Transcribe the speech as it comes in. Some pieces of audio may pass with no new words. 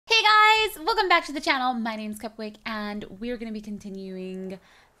guys, welcome back to the channel. My name's Cupquake and we're going to be continuing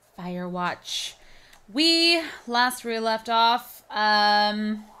Firewatch. Last we left off, got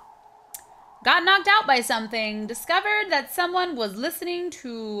knocked out by something, discovered that someone was listening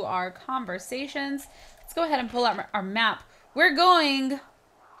to our conversations. Let's go ahead and pull out our map. We're going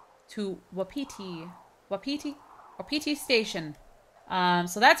to Wapiti Station.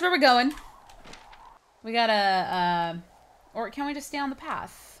 So that's where we're going. We gotta, or can we just stay on the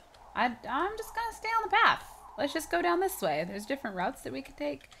path? I'm just gonna stay on the path. Let's just go down this way. There's different routes that we could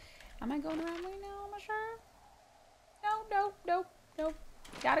take. Am I going the wrong way now? Am I sure? No.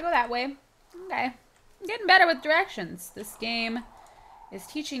 Gotta go that way. Okay. I'm getting better with directions. This game is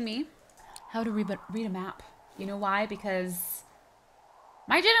teaching me how to read a map. You know why? Because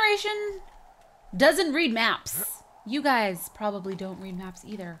my generation doesn't read maps. You guys probably don't read maps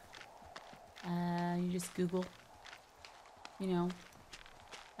either. You just Google. You know.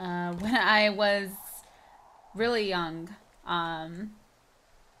 When I was really young,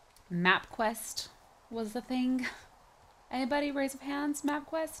 MapQuest was the thing. Anybody raise of hands?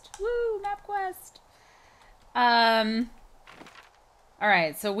 MapQuest? Woo, MapQuest.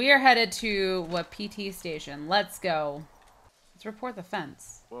 Alright, so we are headed to Wapiti Station. Let's go. Let's report the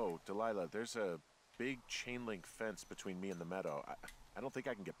fence. Whoa, Delilah, there's a big chain link fence between me and the meadow. I don't think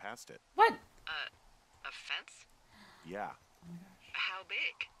I can get past it. What? A fence? Yeah. Oh my gosh. How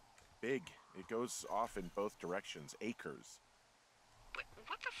big? Big. It goes off in both directions. Acres.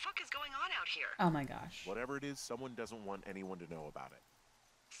 What the fuck is going on out here? Oh my gosh. Whatever it is, someone doesn't want anyone to know about it.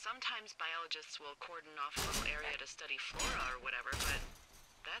 Sometimes biologists will cordon off a little area to study flora or whatever, but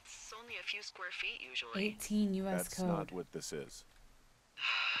that's only a few square feet usually. 18 U.S. That's code. not what this is.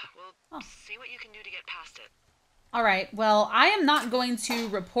 Well, see what you can do to get past it. All right. Well, I am not going to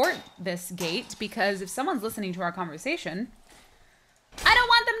report this gate because if someone's listening to our conversation, I don't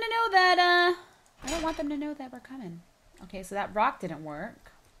want them to know that, we're coming. Okay, so that rock didn't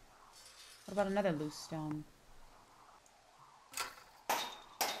work. What about another loose stone?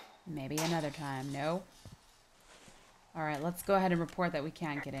 Maybe another time. No? All right, let's go ahead and report that we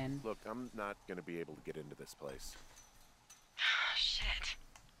can't get in. Look, I'm not going to be able to get into this place. Shit.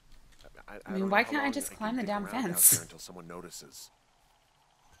 I mean, why can't I just climb the damn fence? Until someone notices.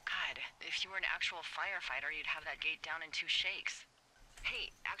 God, if you were an actual firefighter, you'd have that gate down in 2 shakes.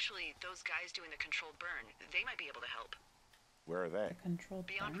 Hey, actually, those guys doing the controlled burn, they might be able to help. Where are they? Controlled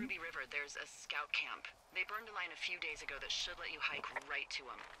Beyond burn? Ruby River, there's a scout camp. They burned a line a few days ago that should let you hike right to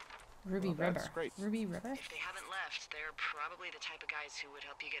them. Ruby Well, River. that's great. Ruby River? If they haven't left, they're probably the type of guys who would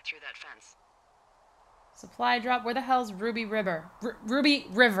help you get through that fence. Supply drop. Where the hell's Ruby River? Ruby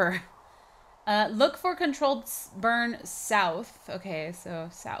River. Look for controlled burn south. Okay, so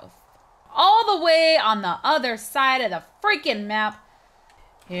south. All the way on the other side of the freaking map.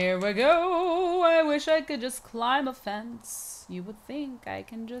 Here we go. I wish I could just climb a fence. You would think I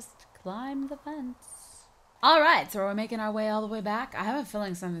can just climb the fence. All right, so we're making our way all the way back. I have a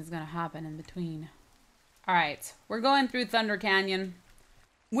feeling something's going to happen in between. All right, we're going through Thunder Canyon.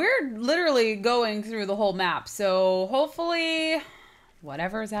 We're literally going through the whole map, so hopefully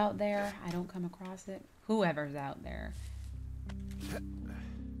whatever's out there, I don't come across it. Whoever's out there.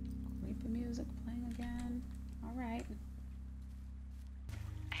 Creepy music playing again. All right.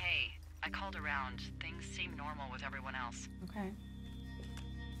 Hey, I called around. Things seem normal with everyone else. Okay.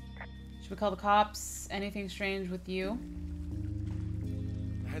 Should we call the cops? Anything strange with you?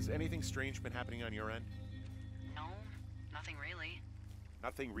 Has anything strange been happening on your end? No, nothing really.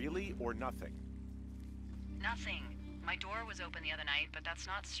 Nothing really, or nothing? Nothing. My door was open the other night, but that's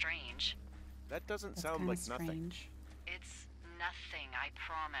not strange. That doesn't That's sound kinda like strange. nothing. It's nothing, I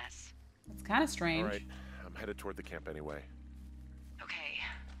promise. It's kind of strange. All right, I'm headed toward the camp anyway. Okay.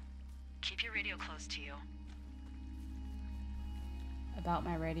 Keep your radio close to you. About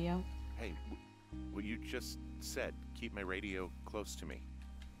my radio. Hey, what you just said, keep my radio close to me.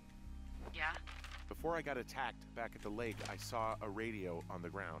 Yeah? Before I got attacked back at the lake, I saw a radio on the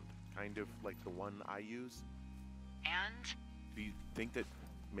ground, kind of like the one I use. And? Do you think that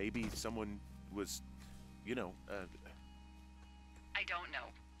maybe someone was, you know, I don't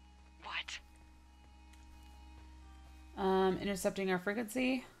know. What? Intercepting our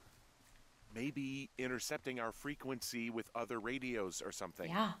frequency? maybe intercepting our frequency with other radios or something?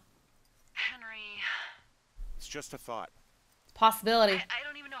 Yeah. Henry... It's just a thought. It's a possibility. I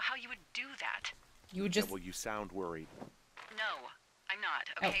don't even know how you would do that. You would just... Yeah, well, you sound worried. No, I'm not.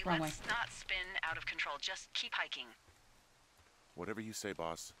 Okay, wrong let's way. not spin out of control. Just keep hiking. Whatever you say,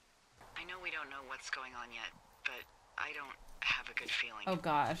 boss. I know we don't know what's going on yet, but I don't have a good feeling. Oh,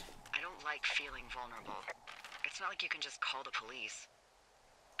 God. I don't like feeling vulnerable. It's not like you can just call the police.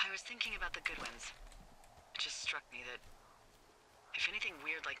 I I was thinking about the Goodwins. It just struck me that if anything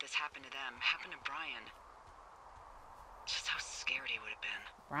weird like this happened to them, happened to Brian, just how scared he would have been.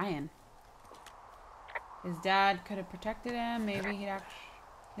 Brian. His dad could have protected him. Maybe he'd actually...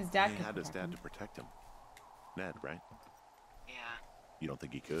 His dad He had his dad to protect him. Ned, right? Yeah. You don't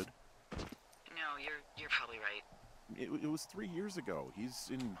think he could? No, you're probably right. It was 3 years ago. He's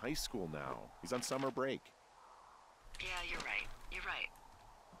in high school now. He's on summer break. Yeah, you're right. You're right.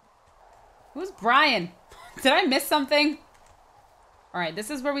 Who's Brian? Did I miss something? Alright, this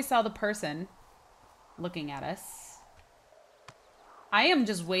is where we saw the person looking at us. I am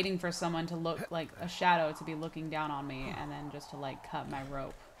just waiting for someone to look like a shadow to be looking down on me and then just to like cut my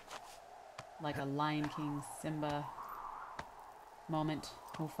rope. Like a Lion King Simba moment.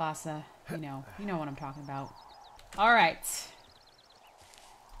 Mufasa. You know what I'm talking about. Alright.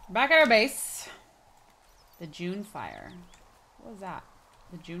 Back at our base. The June fire. What was that?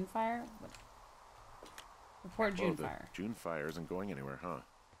 The June fire? What? Report June fire. June fire isn't going anywhere, huh?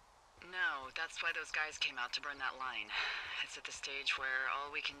 No, that's why those guys came out to burn that line. It's at the stage where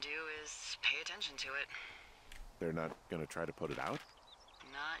all we can do is pay attention to it. They're not gonna try to put it out?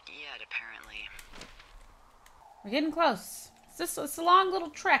 Not yet, apparently. We're getting close. It's a long little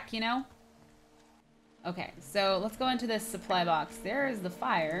trek, you know? Okay, so let's go into this supply box. There is the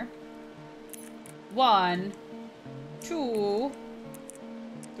fire. 1, 2,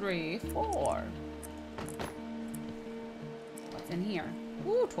 3, 4. What's in here?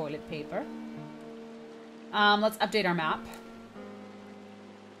 Ooh, toilet paper. Let's update our map.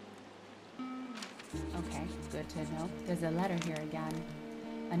 Okay, good to know. There's a letter here again.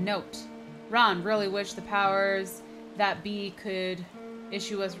 A note. Ron, really wish the powers that be could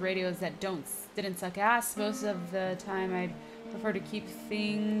issue us radios that didn't suck ass. Most of the time I'd prefer to keep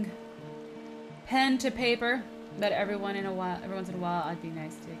pen to paper, but every once in a while I'd be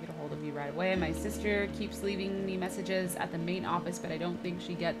nice to get a hold of you right away. My sister keeps leaving me messages at the main office, but I don't think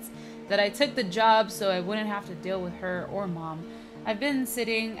she gets that I took the job so I wouldn't have to deal with her or mom. I've been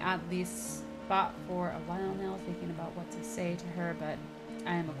sitting at this spot for a while now thinking about what to say to her, but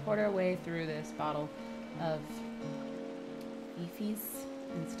I am a quarter way through this bottle of Beefies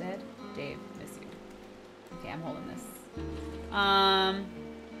instead. Dave, miss you. Okay, I'm holding this.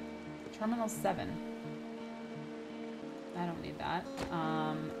 Terminal 7. I don't need that.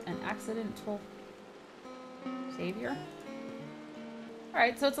 An accidental savior?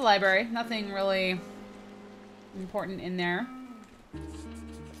 Alright, so it's a library. Nothing really important in there.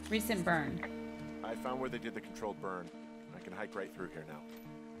 Recent burn. I found where they did the controlled burn. I can hike right through here now.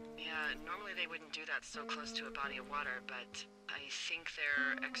 Yeah, normally they wouldn't do that so close to a body of water, but I think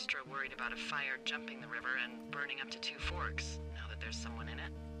they're extra worried about a fire jumping the river and burning up to 2 forks, now that there's someone in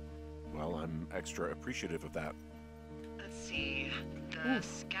it. Well, I'm extra appreciative of that. Let's see. The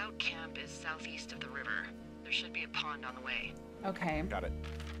scout camp is southeast of the river. There should be a pond on the way. Okay. Got it.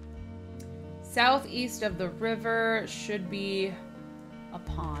 Southeast of the river should be a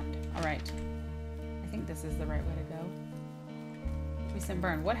pond. Alright. I think this is the right way to go. Recent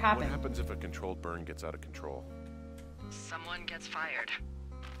burn. What happened? What happens if a controlled burn gets out of control? Someone gets fired.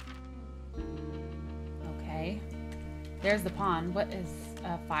 Okay. There's the pond. What is,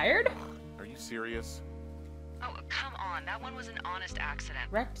 fired? Are you serious? Oh, come on. That one was an honest accident.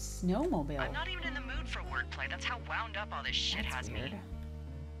 Wrecked snowmobile. I'm not even in the mood for wordplay. That's how wound up all this shit That's has weird. me.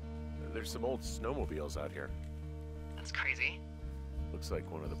 There's some old snowmobiles out here. That's crazy. Looks like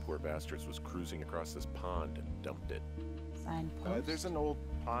one of the poor bastards was cruising across this pond and dumped it. Signpost. There's an old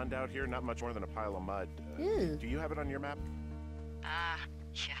pond out here, not much more than a pile of mud. Ew. Do you have it on your map?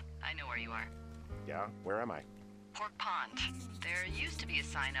 Yeah, I know where you are. Yeah, where am I? Pork Pond. There used to be a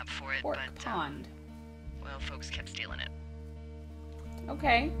sign up for it, Pork but pond. well, folks kept stealing it.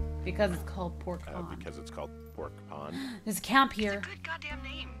 Okay. Because it's called Pork Pond. Because it's called Pork Pond. There's a camp It's a here. good goddamn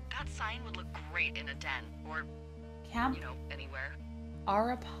name. That sign would look great in a den or, Camp anywhere.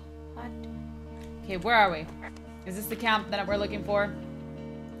 Arapod. Okay, where are we? Is this the camp that we're looking for?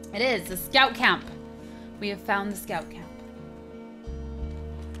 It is. The scout camp. We have found the scout camp.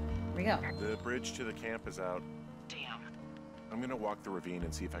 Here we go. The bridge to the camp is out. Damn. I'm gonna walk the ravine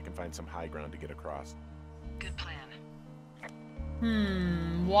and see if I can find some high ground to get across. Good plan.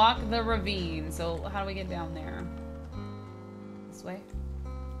 Walk the ravine. So how do we get down there? This way?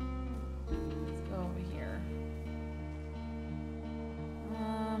 Let's go over here.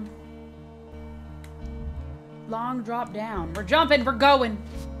 Long drop down. We're jumping. We're going.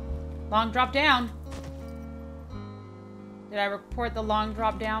 Long drop down. Did I report the long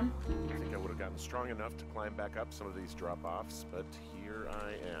drop down? I think I would have gotten strong enough to climb back up some of these drop-offs, but here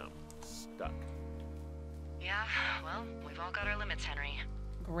I am, stuck. Yeah, well, we've all got our limits, Henry.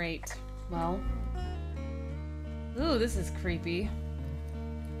 Great. Well. Ooh, this is creepy.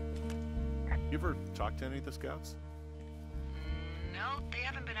 You ever talked to any of the scouts? No, they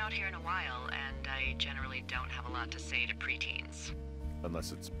haven't been out here in a while, and I generally don't have a lot to say to preteens.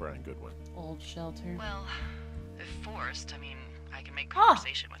 Unless it's Brian Goodwin. Old shelter. Well, if forced, I mean, I can make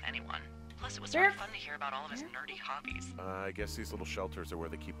conversation with anyone. Plus, it was sort of fun to hear about all of his nerdy hobbies. I guess these little shelters are where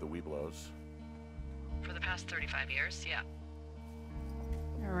they keep the Weeblos. For the past 35 years, yeah.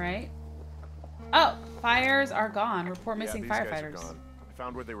 Alright. Oh, fires are gone. Report missing these guys firefighters. are gone. I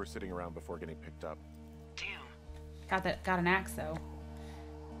found where they were sitting around before getting picked up. Damn. Got an axe though.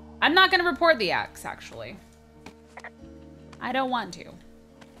 I'm not gonna report the axe, actually. I don't want to.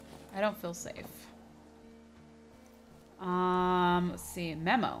 I don't feel safe. Let's see.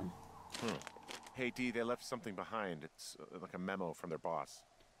 Memo. Hey, D, they left something behind. It's like a memo from their boss.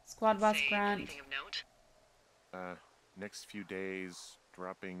 Squad boss Say Grant. anything of note? Next few days,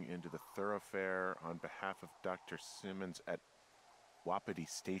 dropping into the thoroughfare on behalf of Dr. Simmons at Wapiti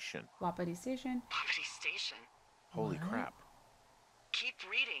Station. Wapiti Station. Wapiti Station. Holy What? crap. Keep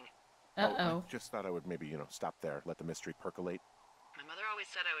reading. Uh-oh. I just thought I would maybe, stop there, let the mystery percolate. My mother always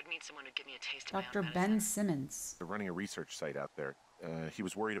said I would meet someone who'd give me a taste of my Dr. own Ben medicine. Simmons. They're running a research site out there. He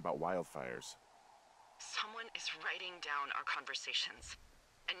was worried about wildfires. Someone is writing down our conversations.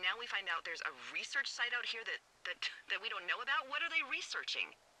 And now we find out there's a research site out here that we don't know about? What are they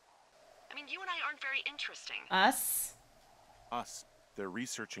researching? I mean, you and I aren't very interesting. Us? Us. They're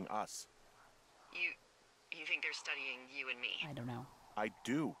researching us. You think they're studying you and me? I don't know. I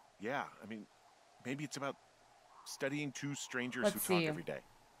do. Yeah. I mean, maybe it's about studying two strangers Let's who see. talk every day.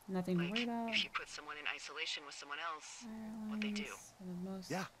 Nothing to Like, worry about. if you put someone in isolation with someone else, what they do.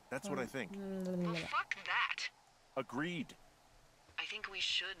 Yeah, that's what I think. Well, fuck that. Agreed. I think we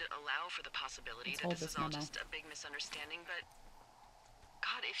should allow for the possibility Let's that hold this this is all memo. just a big misunderstanding, but...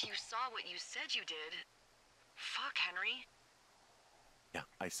 God, if you saw what you said you did... Fuck, Henry. Yeah,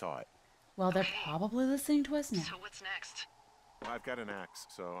 I saw it. Well, they're probably listening to us now. So what's next? Well, I've got an axe,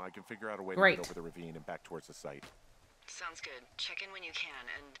 so I can figure out a way to Great. get over the ravine and back towards the site. Sounds good. Check in when you can,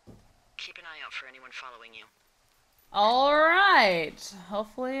 and keep an eye out for anyone following you. Alright.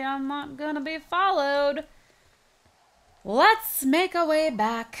 Hopefully I'm not gonna be followed. Let's make a way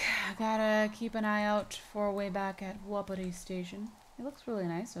back. Gotta keep an eye out for a way back at Wapiti Station. It looks really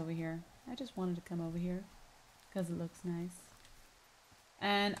nice over here. I just wanted to come over here because it looks nice.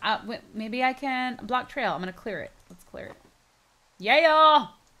 And maybe I can block trail. I'm gonna clear it. Let's clear it. Yeah, y'all!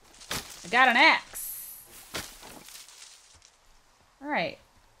 I got an axe. Alright.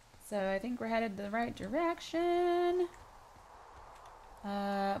 So I think we're headed the right direction.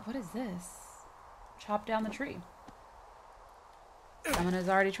 What is this? Chop down the tree. Someone has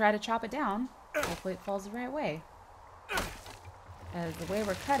already tried to chop it down. Hopefully it falls the right way. As the way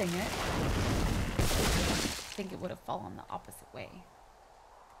we're cutting it, I think it would have fallen the opposite way.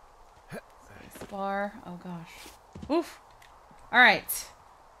 Bar. Oh gosh. Oof. Alright.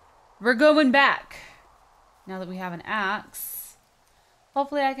 We're going back. Now that we have an axe.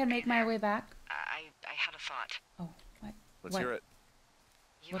 Hopefully I can make my way back. I had a thought. Oh, what? Let's What? hear it.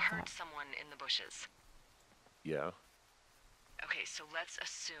 You What heard thought? someone in the bushes. Yeah. Okay, so let's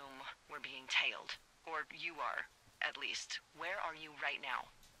assume we're being tailed. Or you are, at least. Where are you right now?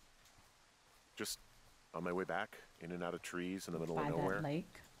 Just on my way back, in and out of trees in the middle By of that nowhere.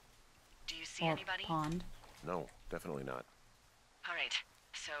 lake. Do you see Or anybody? pond. No, definitely not. All right,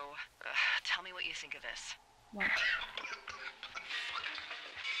 so tell me what you think of this. What?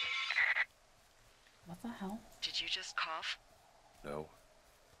 What the hell? Did you just cough? No.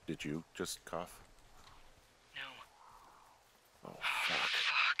 Did you just cough? No. Oh, fuck.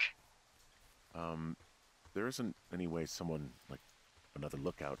 Fuck. There isn't any way someone, like, another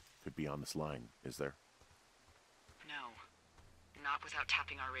lookout could be on this line, is there? No. Not without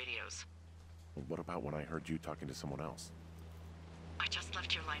tapping our radios. Well, what about when I heard you talking to someone else? I just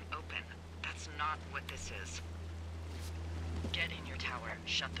left your line open. That's not what this is. Get in your tower,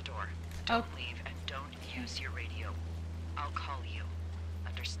 shut the door. Don't leave, and don't use your radio. I'll call you.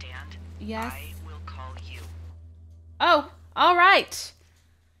 Understand? Yes. I will call you. Oh, all right.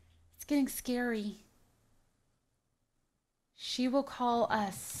 It's getting scary. She will call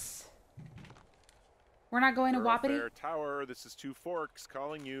us. We're not going to Wapiti? Thoroughfare Tower, this is Two Forks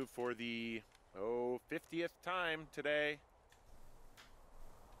calling you for the, 50th time today.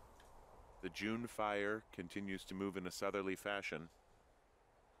 The June fire continues to move in a southerly fashion.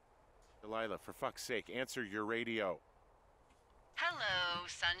 Delilah, for fuck's sake, answer your radio. Hello,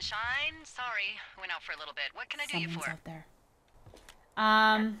 sunshine. Sorry, went out for a little bit. What can I do you Someone's for? out there.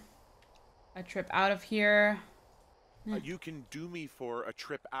 A trip out of here. You can do me for a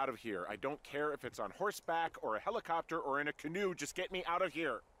trip out of here. I don't care if it's on horseback or a helicopter or in a canoe. Just get me out of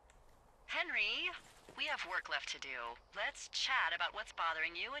here. Henry, we have work left to do. Let's chat about what's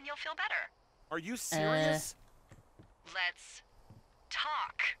bothering you and you'll feel better. Are you serious? Let's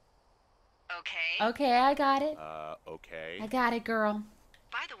talk. Okay? Okay, I got it. Okay. I got it, girl.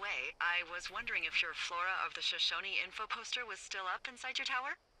 By the way, I was wondering if your Flora of the Shoshone info poster was still up inside your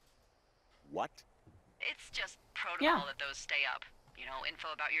tower? What? It's just protocol that those stay up. You know,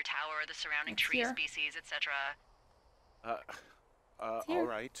 info about your tower, the surrounding tree species, etc. All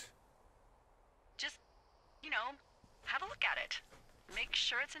right. Just, you know, have a look at it. Make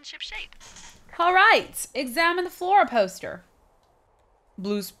sure it's in ship shape. All right, examine the flora poster.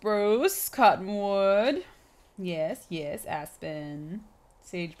 Blue spruce, cottonwood. Yes, aspen.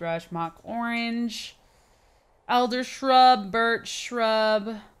 Sagebrush, mock orange. Elder shrub, birch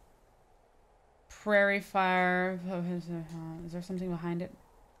shrub. Prairie fire. Is there something behind it?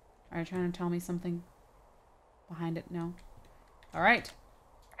 Are you trying to tell me something behind it? No. All right.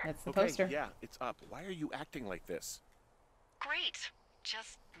 That's the poster. Yeah, it's up. Why are you acting like this? Great.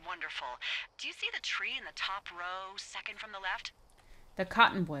 Just wonderful. Do you see the tree in the top row, second from the left? The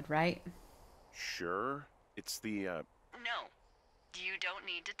cottonwood, right? Sure. It's the, No. You don't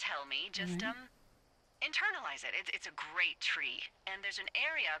need to tell me. Just, internalize it. It's a great tree. And there's an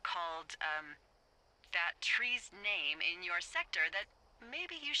area called, that tree's name in your sector that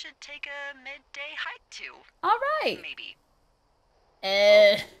maybe you should take a midday hike to. All right. Maybe.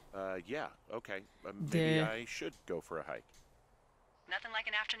 yeah, okay. Maybe I should go for a hike. Nothing like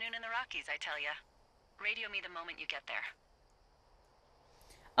an afternoon in the Rockies, I tell ya. Radio me the moment you get there.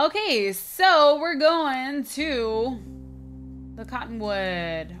 Okay, so we're going to the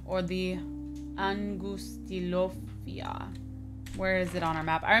cottonwood, or the Angustilophia. Where is it on our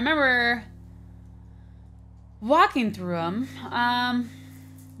map? I remember walking through them.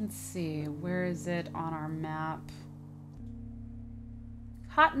 Let's see, where is it on our map?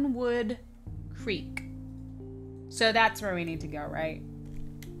 Cottonwood Creek. So that's where we need to go, right?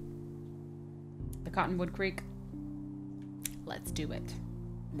 The Cottonwood Creek. Let's do it.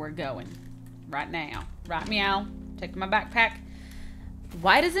 We're going. Right now. Right meow. Take my backpack.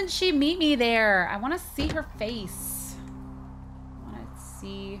 Why doesn't she meet me there? I want to see her face. I want to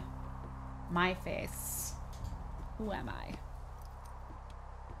see my face. Who am I?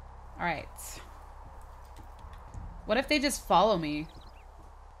 Alright. What if they just follow me?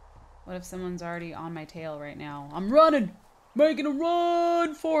 What if someone's already on my tail right now? I'm running! Making a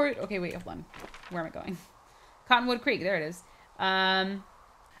run for it! Okay, wait, hold on. Where am I going? Cottonwood Creek, there it is. I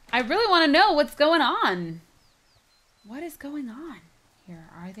really want to know what's going on. What is going on here?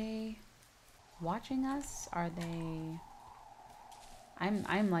 Are they watching us? Are they...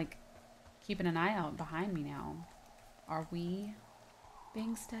 I'm like keeping an eye out behind me now. Are we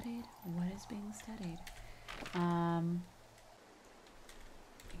being studied? What is being studied?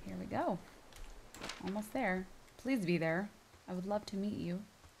 Here we go. Almost there. Please be there. I would love to meet you.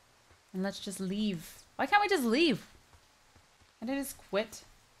 And let's just leave. Why can't we just leave? Can I just quit?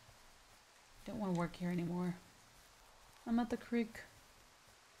 Don't want to work here anymore. I'm at the creek.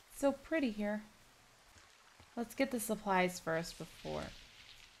 It's so pretty here. Let's get the supplies first before...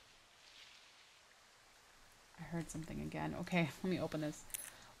 I heard something again. Okay, let me open this.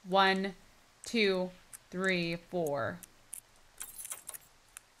 1, 2, 3, 4.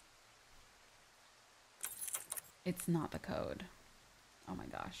 It's not the code. Oh my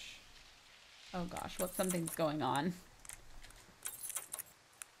gosh. Oh gosh, something's going on.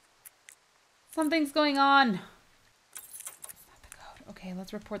 Something's going on. It's not the code. Okay,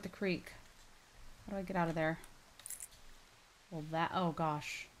 let's report the creek. How do I get out of there? Well, oh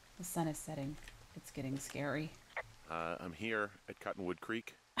gosh. The sun is setting. It's getting scary. I'm here at Cottonwood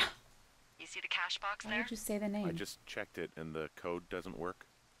Creek. You see the cash box there? Why did you say the name? I just checked it and the code doesn't work.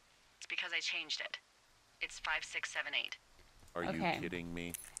 It's because I changed it. It's 5678. Are you kidding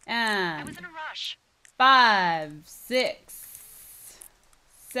me? I was in a rush. 5, 6,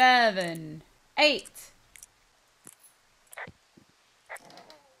 7, 8.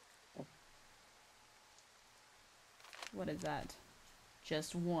 What is that?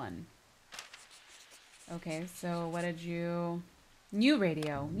 Just 1. Okay, so what did you... New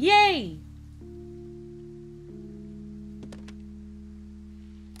radio. Yay!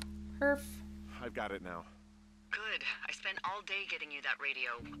 Perf. I've got it now. Good. I spent all day getting you that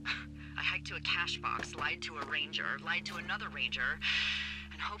radio. I hiked to a cash box, lied to a ranger, lied to another ranger,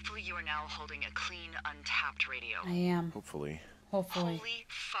 and hopefully you are now holding a clean, untapped radio. I am. Hopefully. Hopefully. Holy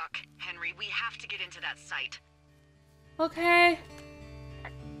fuck, Henry. We have to get into that site. Okay.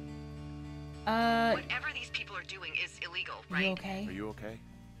 Whatever these people are doing is illegal, right? You okay? Are you okay?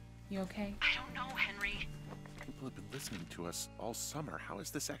 You okay? I don't know, Henry. People have been listening to us all summer. How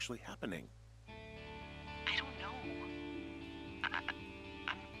is this actually happening? I don't know.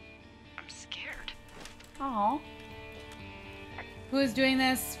 I'm scared. Aw. Who is doing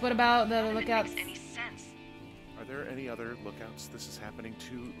this? What about the None of it lookouts? makes any sense. Are there any other lookouts this is happening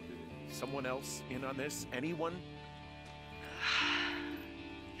to? Someone else in on this? Anyone?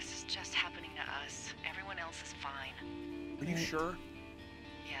 This is just happening to us. Everyone else is fine. Are you sure?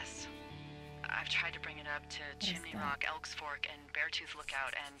 Yes. I've tried to bring it up to Chimney Rock, Elks Fork, and Beartooth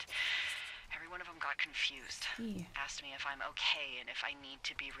Lookout, and every one of them got confused. Gee. Asked me if I'm okay and if I need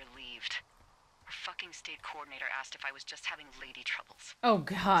to be relieved. Our fucking state coordinator asked if I was just having lady troubles. Oh,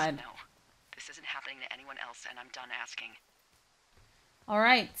 God. No. This isn't happening to anyone else, and I'm done asking. All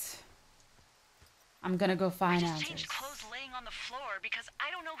right. I'm gonna go I find just answers. changed clothes laying on the floor because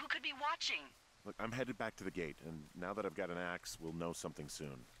I don't know who could be watching. Look, I'm headed back to the gate, and now that I've got an axe, we'll know something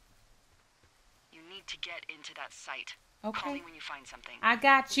soon. You need to get into that site. Okay. Call me when you find something. I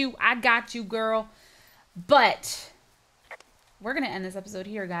got you, girl. But we're gonna end this episode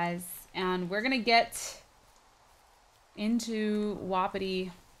here, guys, and we're gonna get into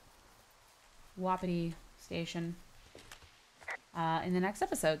Wapiti Station in the next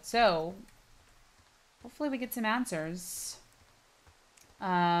episode. So hopefully we get some answers.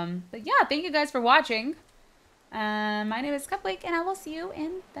 But yeah, thank you guys for watching. My name is Cupquake, and I will see you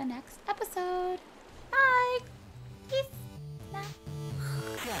in the next episode.